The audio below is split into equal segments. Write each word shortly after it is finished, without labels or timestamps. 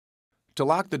To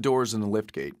lock the doors in the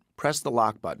liftgate, press the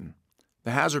lock button.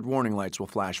 The hazard warning lights will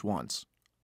flash once.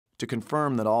 To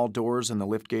confirm that all doors in the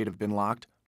liftgate have been locked,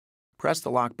 press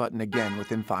the lock button again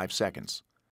within 5 seconds.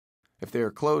 If they are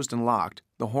closed and locked,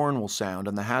 the horn will sound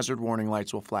and the hazard warning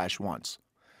lights will flash once.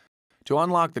 To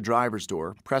unlock the driver's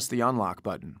door, press the unlock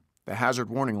button. The hazard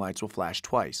warning lights will flash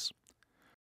twice.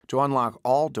 To unlock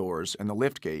all doors and the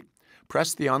liftgate,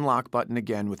 press the unlock button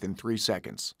again within 3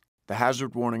 seconds. The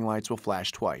hazard warning lights will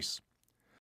flash twice.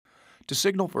 To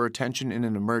signal for attention in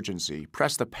an emergency,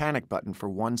 press the panic button for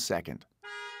 1 second.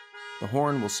 The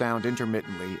horn will sound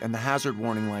intermittently and the hazard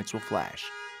warning lights will flash.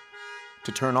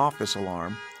 To turn off this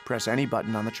alarm, press any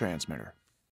button on the transmitter.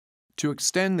 To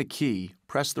extend the key,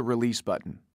 press the release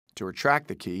button. To retract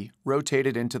the key, rotate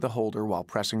it into the holder while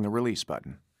pressing the release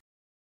button.